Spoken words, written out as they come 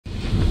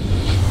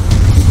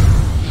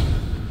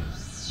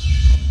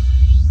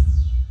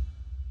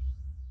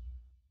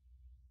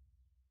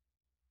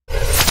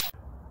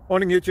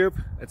Morning YouTube,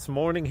 it's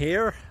morning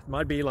here. It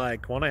might be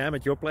like 1 a.m.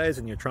 at your place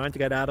and you're trying to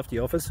get out of the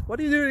office. What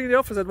are you doing in the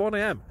office at 1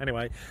 a.m?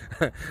 Anyway,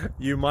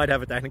 you might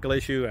have a technical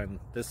issue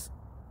and this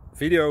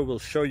video will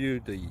show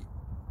you the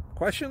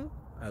question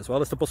as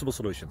well as the possible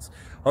solutions.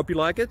 Hope you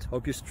like it,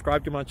 hope you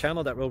subscribe to my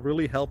channel. That will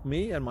really help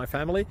me and my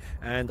family,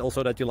 and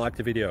also that you like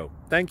the video.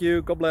 Thank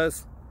you, God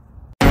bless.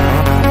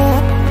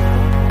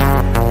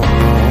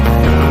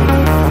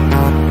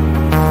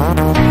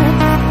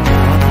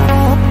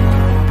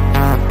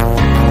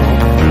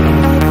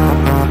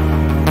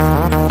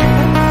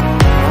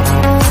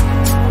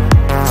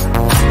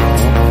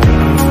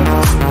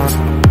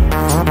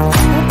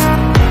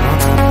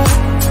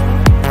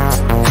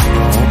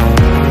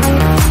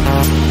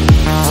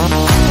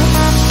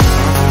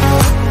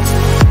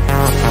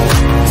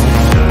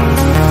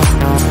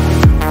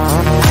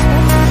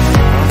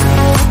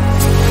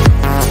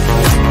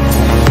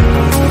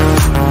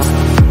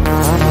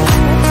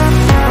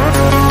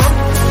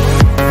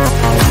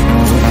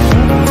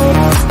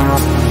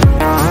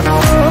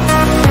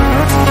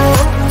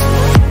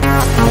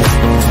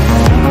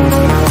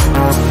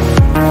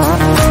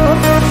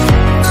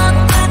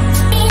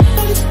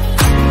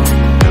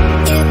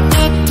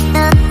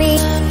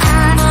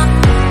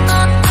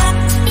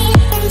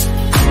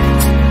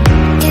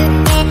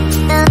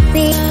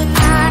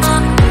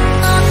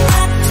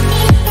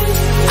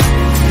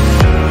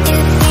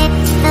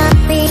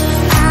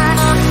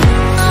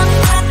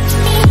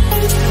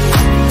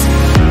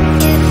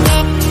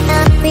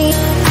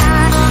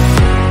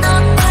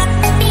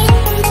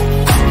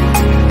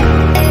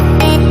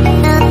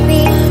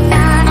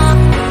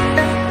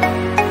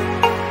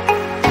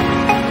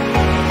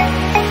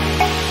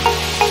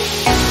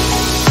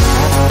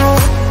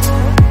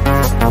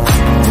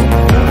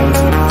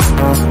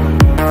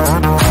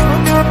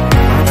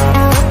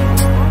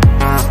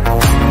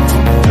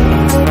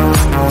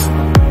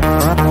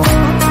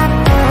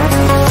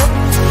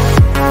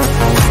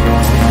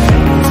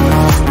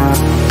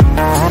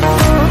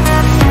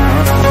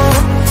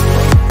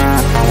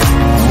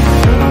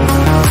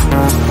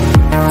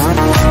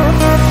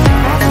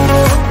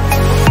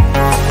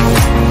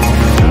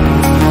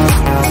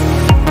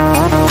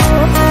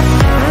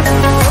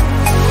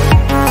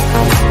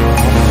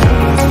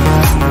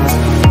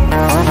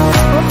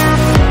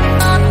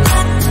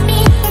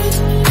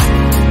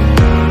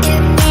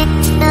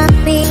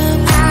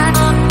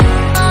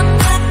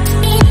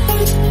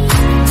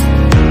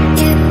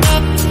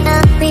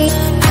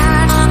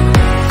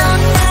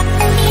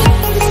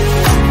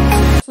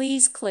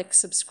 Please click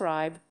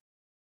subscribe.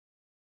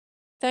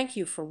 Thank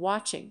you for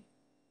watching.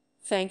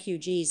 Thank you,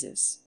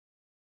 Jesus.